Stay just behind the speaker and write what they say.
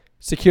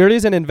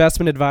Securities and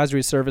investment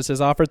advisory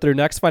services offered through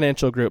Next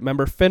Financial Group,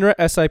 member FINRA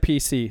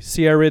SIPC.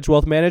 Sierra Ridge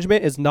Wealth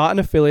Management is not an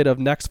affiliate of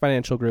Next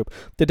Financial Group.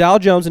 The Dow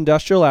Jones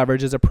Industrial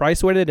Average is a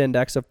price-weighted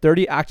index of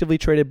 30 actively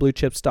traded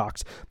blue-chip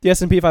stocks. The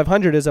S&P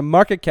 500 is a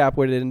market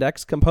cap-weighted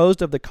index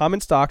composed of the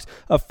common stocks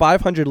of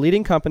 500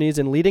 leading companies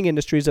in leading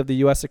industries of the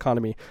U.S.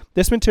 economy.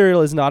 This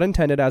material is not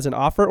intended as an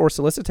offer or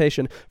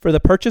solicitation for the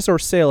purchase or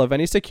sale of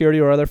any security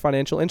or other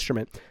financial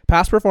instrument.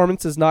 Past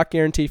performance does not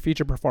guarantee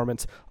future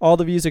performance. All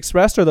the views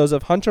expressed are those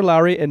of Hunter Lowry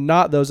and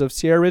not those of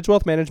Sierra Ridge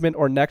Wealth Management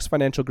or Next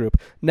Financial Group.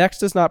 Next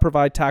does not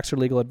provide tax or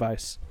legal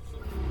advice.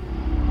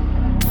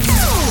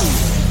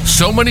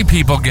 So many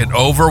people get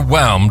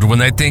overwhelmed when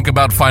they think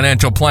about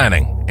financial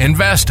planning,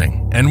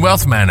 investing, and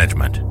wealth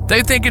management.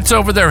 They think it's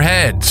over their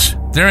heads.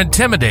 They're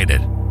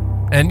intimidated.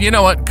 And you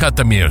know what? Cut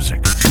the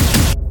music.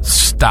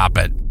 Stop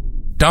it.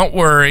 Don't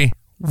worry.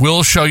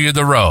 We'll show you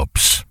the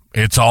ropes.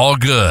 It's all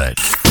good.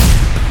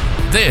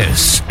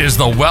 This is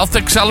the Wealth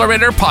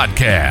Accelerator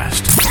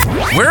Podcast.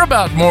 We're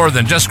about more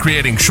than just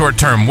creating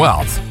short-term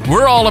wealth.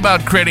 We're all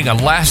about creating a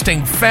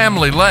lasting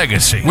family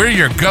legacy. We're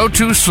your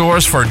go-to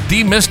source for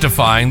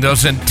demystifying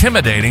those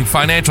intimidating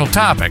financial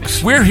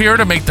topics. We're here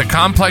to make the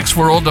complex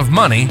world of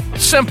money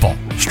simple,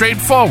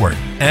 straightforward,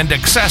 and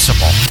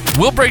accessible.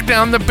 We'll break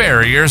down the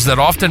barriers that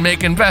often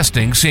make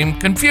investing seem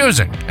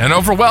confusing and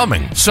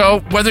overwhelming. So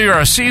whether you're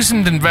a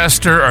seasoned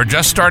investor or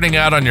just starting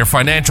out on your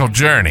financial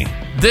journey,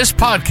 this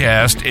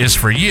podcast is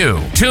for you.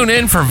 Tune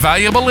in for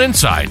valuable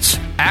insights,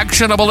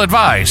 actionable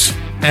advice,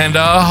 and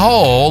a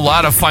whole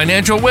lot of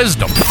financial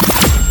wisdom.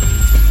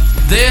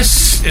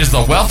 This is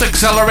the Wealth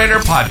Accelerator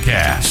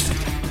Podcast,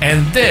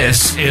 and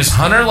this is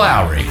Hunter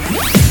Lowry.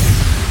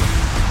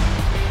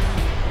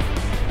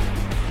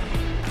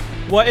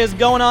 What is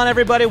going on,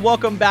 everybody?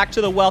 Welcome back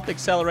to the Wealth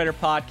Accelerator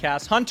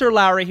Podcast. Hunter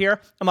Lowry here.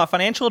 I'm a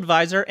financial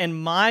advisor, and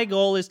my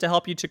goal is to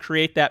help you to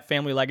create that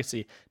family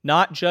legacy,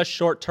 not just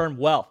short-term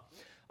wealth.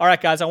 All right,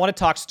 guys, I want to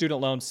talk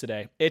student loans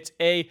today. It's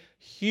a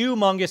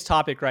humongous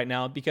topic right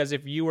now because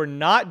if you were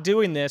not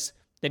doing this,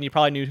 then you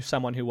probably knew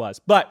someone who was.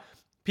 But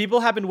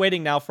people have been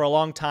waiting now for a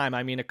long time.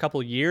 I mean, a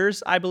couple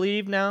years, I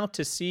believe now,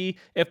 to see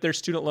if their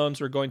student loans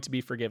were going to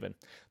be forgiven.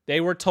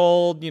 They were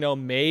told,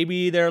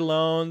 maybe their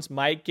loans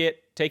might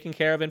get taken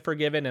care of and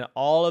forgiven and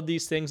all of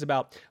these things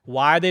about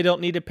why they don't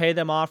need to pay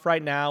them off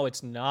right now.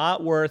 It's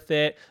not worth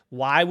it.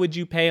 Why would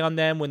you pay on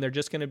them when they're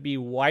just going to be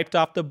wiped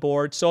off the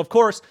board? So, of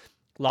course,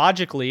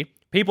 logically,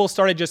 people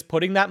started just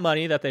putting that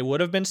money that they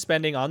would have been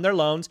spending on their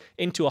loans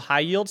into a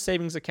high-yield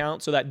savings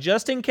account so that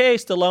just in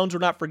case the loans were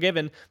not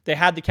forgiven, they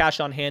had the cash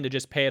on hand to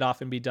just pay it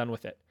off and be done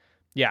with it.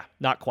 Yeah,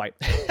 not quite.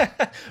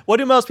 What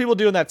do most people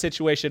do in that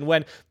situation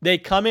when they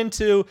come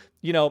into,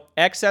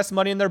 excess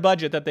money in their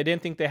budget that they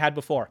didn't think they had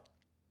before?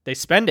 They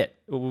spend it.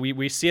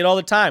 We see it all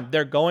the time.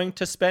 They're going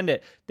to spend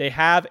it. They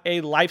have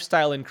a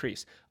lifestyle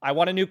increase. I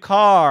want a new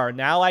car.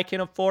 Now I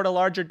can afford a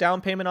larger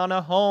down payment on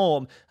a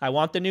home. I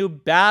want the new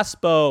bass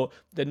boat,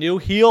 the new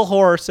heel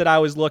horse that I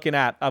was looking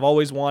at. I've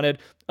always wanted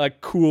a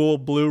cool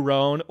blue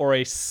roan or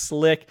a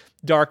slick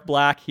dark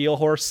black heel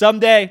horse.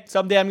 Someday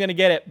I'm going to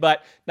get it,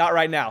 but not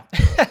right now.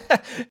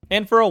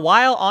 And for a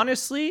while,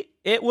 honestly,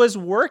 it was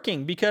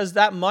working because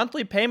that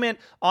monthly payment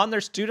on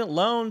their student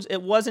loans,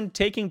 it wasn't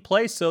taking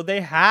place. So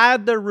they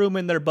had the room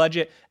in their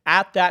budget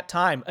at that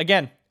time.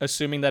 Again,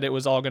 assuming that it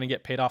was all going to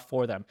get paid off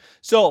for them.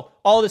 So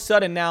all of a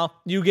sudden now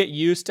you get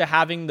used to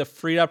having the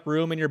freed up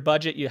room in your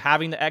budget. You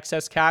having the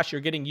excess cash. You're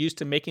getting used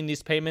to making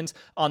these payments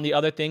on the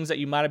other things that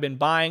you might have been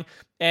buying.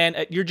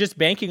 And you're just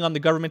banking on the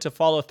government to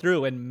follow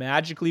through and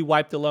magically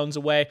wipe the loans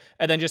away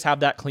and then just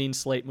have that clean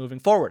slate moving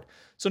forward.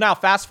 So now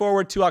fast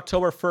forward to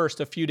October 1st,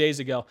 a few days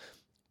ago.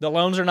 The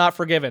loans are not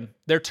forgiven.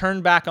 They're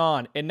turned back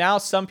on. And now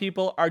some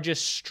people are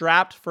just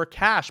strapped for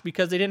cash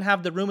because they didn't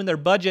have the room in their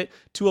budget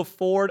to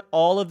afford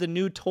all of the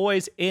new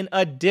toys in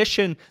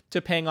addition to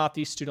paying off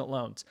these student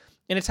loans.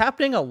 And it's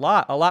happening a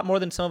lot more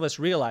than some of us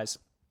realize.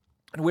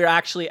 We were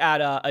actually at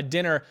a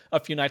dinner a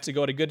few nights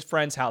ago at a good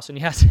friend's house, and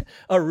he has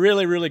a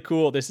really, really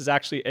cool, this is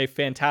actually a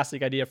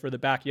fantastic idea for the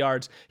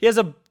backyards. He has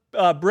a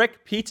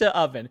brick pizza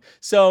oven.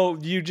 So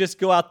you just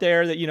go out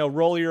there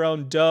roll your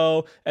own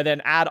dough and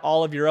then add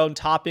all of your own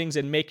toppings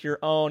and make your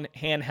own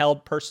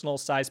handheld personal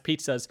sized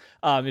pizzas.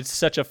 It's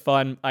such a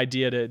fun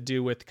idea to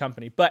do with the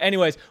company. But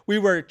anyways, we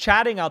were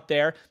chatting out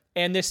there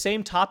and this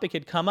same topic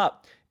had come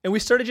up. And we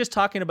started just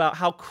talking about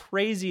how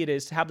crazy it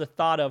is to have the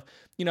thought of,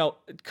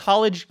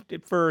 college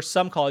for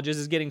some colleges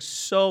is getting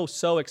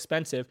so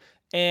expensive.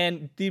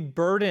 And the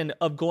burden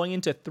of going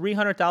into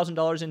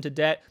 $300,000 into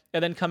debt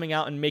and then coming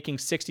out and making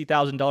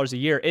 $60,000 a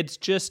year, it's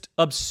just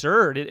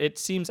absurd. It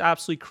seems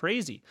absolutely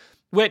crazy.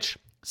 Which,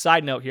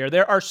 side note here,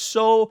 there are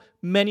so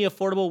many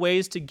affordable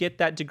ways to get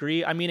that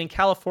degree. I mean, in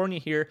California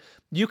here,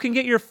 you can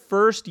get your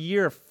first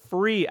year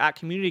free at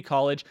community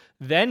college,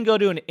 then go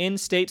to an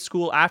in-state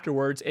school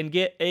afterwards and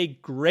get a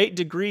great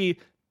degree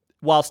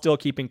while still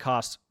keeping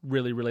costs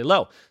really, really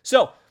low.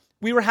 So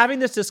we were having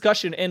this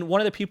discussion and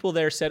one of the people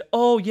there said,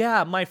 oh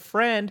yeah, my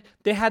friend,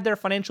 they had their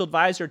financial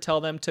advisor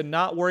tell them to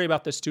not worry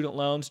about the student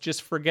loans,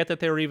 just forget that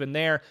they were even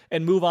there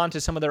and move on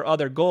to some of their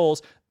other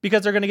goals.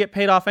 because they're going to get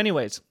paid off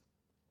anyways.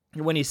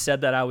 When he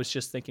said that, I was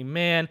just thinking,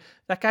 man,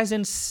 that guy's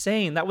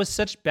insane. That was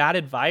such bad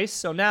advice.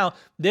 So now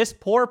this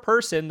poor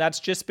person that's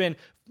just been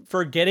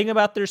forgetting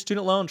about their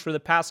student loans for the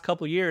past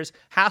couple years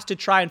has to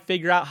try and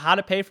figure out how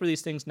to pay for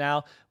these things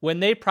now,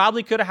 when they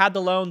probably could have had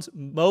the loans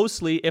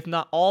mostly, if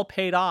not all,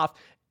 paid off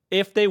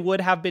if they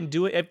would have been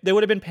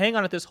paying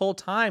on it this whole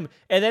time.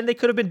 And then they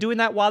could have been doing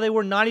that while they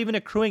were not even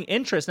accruing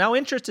interest. Now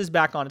interest is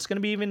back on. It's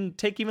going to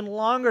take even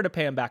longer to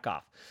pay them back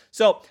off.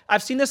 So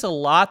I've seen this a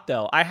lot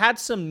though. I had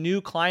some new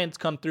clients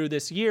come through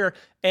this year,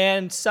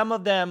 and some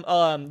of them,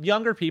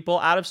 younger people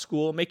out of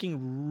school,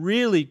 making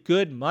really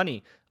good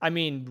money. I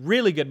mean,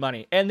 really good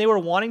money. And they were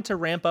wanting to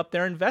ramp up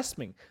their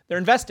investing.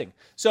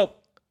 So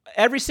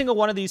every single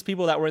one of these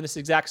people that were in this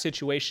exact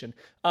situation,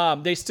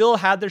 they still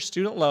had their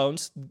student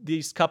loans,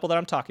 these couple that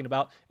I'm talking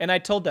about. And I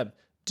told them,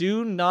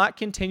 do not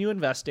continue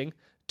investing.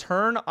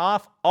 Turn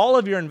off all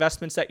of your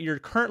investments that you're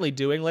currently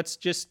doing. Let's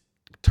just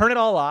turn it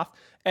all off,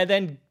 and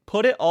then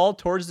put it all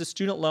towards the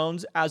student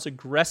loans as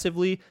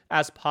aggressively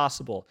as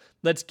possible.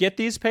 Let's get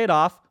these paid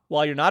off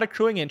while you're not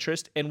accruing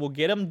interest, and we'll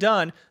get them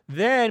done.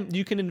 Then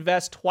you can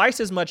invest twice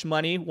as much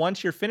money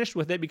once you're finished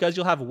with it, because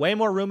you'll have way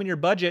more room in your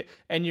budget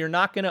and you're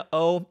not going to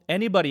owe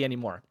anybody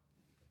anymore.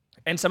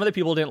 And some of the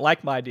people didn't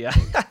like my idea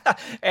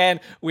and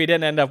we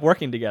didn't end up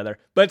working together,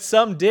 but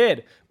some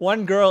did.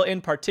 One girl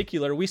in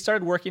particular, we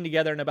started working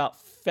together in about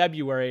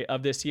February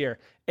of this year.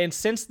 And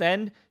since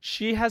then,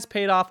 she has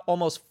paid off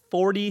almost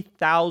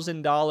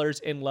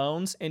 $40,000 in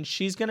loans, and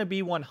she's going to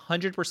be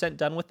 100%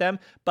 done with them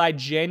by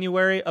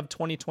January of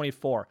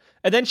 2024.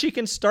 And then she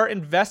can start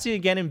investing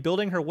again and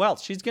building her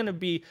wealth. She's going to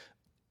be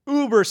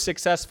uber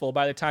successful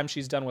by the time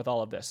she's done with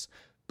all of this.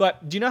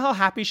 But do you know how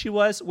happy she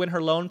was when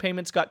her loan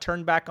payments got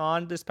turned back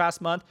on this past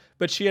month,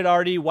 but she had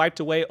already wiped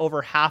away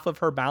over half of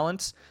her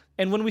balance?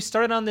 And when we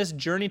started on this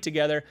journey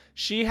together,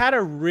 she had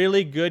a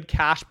really good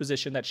cash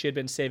position that she had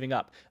been saving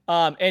up.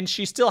 And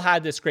she still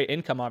had this great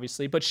income,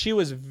 obviously, but she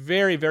was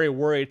very, very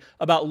worried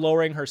about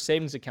lowering her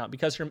savings account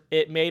because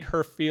it made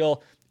her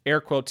feel,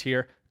 air quotes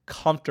here,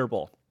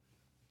 comfortable.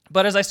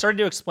 But as I started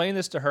to explain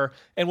this to her,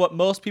 and what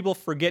most people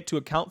forget to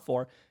account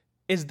for,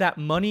 is that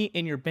money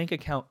in your bank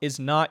account is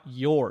not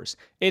yours.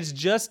 It's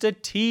just a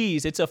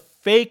tease. It's a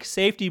fake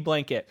safety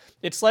blanket.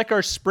 It's like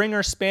our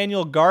Springer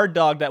Spaniel guard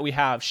dog that we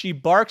have. She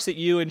barks at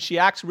you and she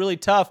acts really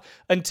tough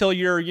until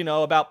you're,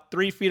 about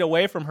 3 feet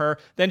away from her.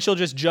 Then she'll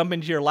just jump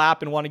into your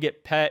lap and want to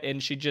get pet,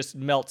 and she just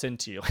melts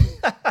into you.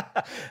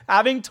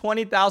 Having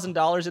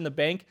 $20,000 in the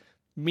bank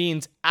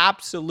means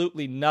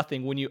absolutely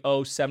nothing when you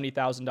owe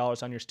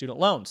 $70,000 on your student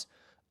loans.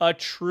 A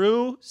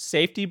true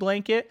safety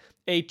blanket,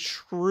 a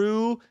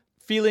true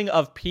feeling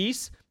of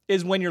peace,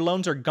 is when your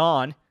loans are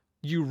gone,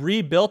 you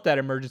rebuilt that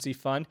emergency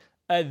fund,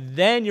 and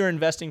then you're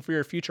investing for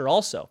your future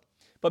also.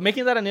 But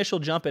making that initial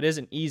jump, it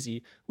isn't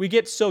easy. We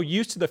get so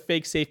used to the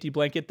fake safety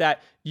blanket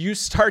that you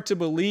start to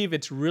believe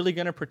it's really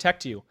going to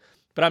protect you.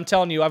 But I'm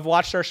telling you, I've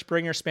watched our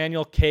Springer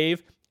Spaniel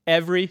cave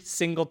every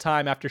single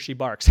time after she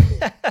barks.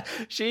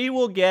 She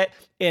will get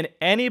in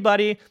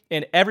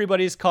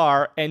everybody's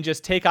car and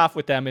just take off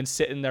with them and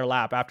sit in their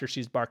lap after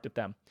she's barked at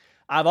them.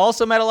 I've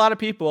also met a lot of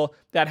people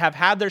that have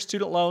had their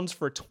student loans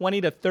for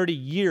 20 to 30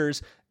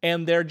 years,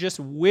 and they're just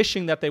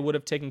wishing that they would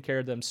have taken care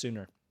of them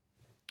sooner.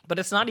 But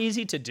it's not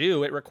easy to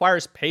do. It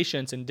requires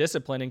patience and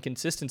discipline and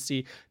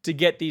consistency to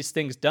get these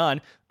things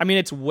done. I mean,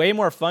 it's way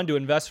more fun to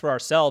invest for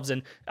ourselves.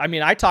 And I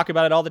mean, I talk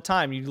about it all the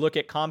time. You look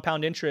at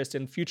compound interest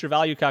and future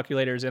value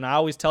calculators, and I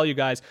always tell you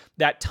guys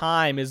that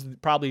time is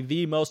probably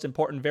the most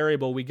important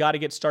variable. We got to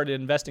get started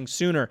investing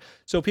sooner.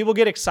 So people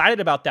get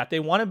excited about that. They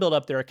want to build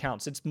up their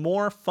accounts. It's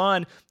more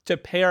fun to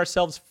pay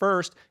ourselves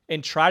first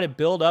and try to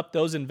build up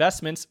those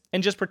investments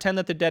and just pretend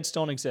that the debts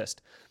don't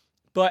exist.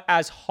 But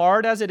as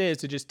hard as it is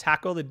to just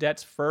tackle the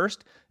debts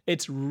first,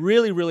 it's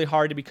really, really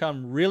hard to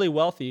become really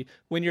wealthy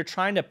when you're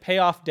trying to pay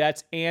off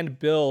debts and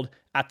build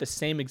at the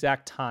same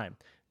exact time.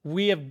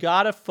 We have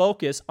got to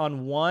focus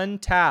on one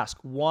task,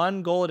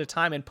 one goal at a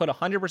time, and put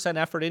 100%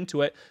 effort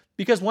into it,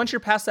 because once you're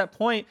past that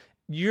point,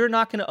 you're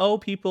not going to owe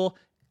people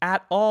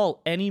at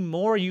all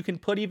anymore. You can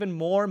put even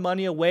more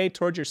money away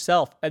towards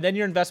yourself, and then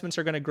your investments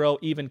are going to grow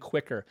even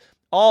quicker.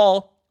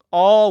 All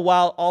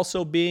while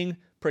also being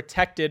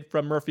protected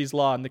from Murphy's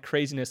Law and the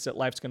craziness that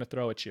life's going to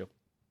throw at you.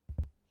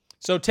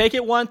 So take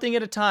it one thing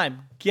at a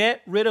time.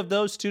 Get rid of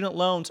those student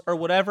loans or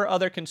whatever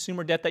other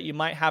consumer debt that you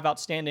might have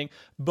outstanding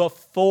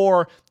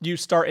before you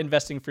start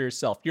investing for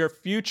yourself. Your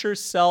future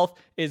self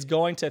is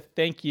going to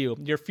thank you.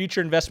 Your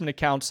future investment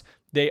accounts,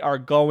 they are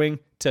going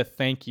to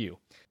thank you.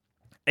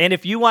 And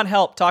if you want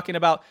help talking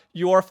about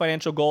your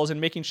financial goals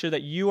and making sure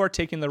that you are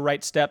taking the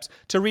right steps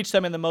to reach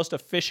them in the most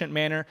efficient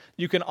manner,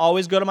 you can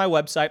always go to my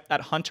website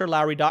at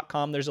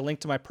hunterlowry.com. There's a link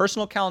to my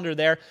personal calendar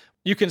there.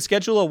 You can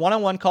schedule a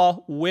one-on-one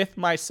call with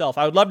myself.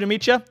 I would love to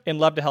meet you and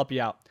love to help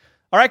you out.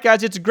 All right,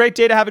 guys, it's a great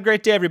day to have a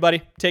great day,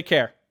 everybody. Take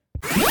care.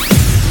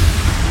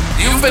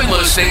 You've been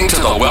listening to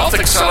the Wealth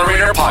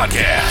Accelerator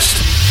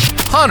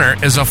Podcast. Hunter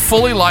is a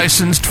fully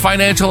licensed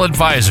financial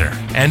advisor,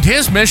 and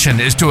his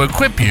mission is to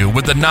equip you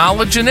with the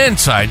knowledge and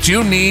insights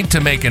you need to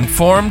make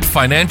informed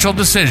financial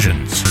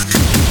decisions.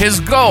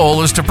 His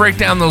goal is to break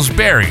down those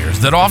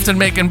barriers that often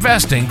make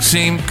investing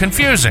seem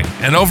confusing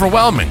and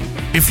overwhelming.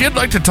 If you'd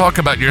like to talk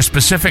about your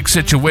specific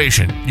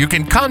situation, you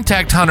can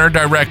contact Hunter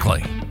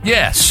directly.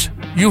 Yes,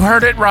 you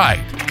heard it right.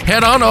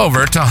 Head on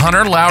over to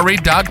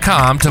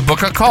hunterlowry.com to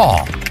book a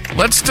call.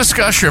 Let's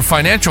discuss your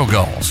financial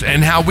goals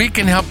and how we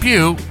can help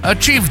you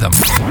achieve them.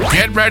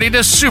 Get ready to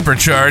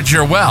supercharge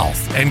your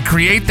wealth and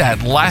create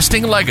that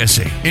lasting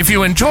legacy. If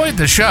you enjoyed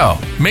the show,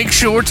 make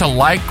sure to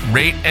like,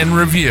 rate, and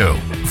review.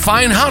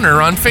 Find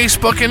Hunter on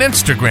Facebook and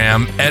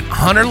Instagram at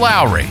Hunter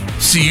Lowry.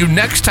 See you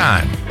next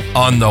time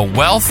on the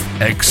Wealth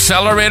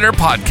Accelerator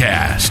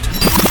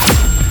Podcast.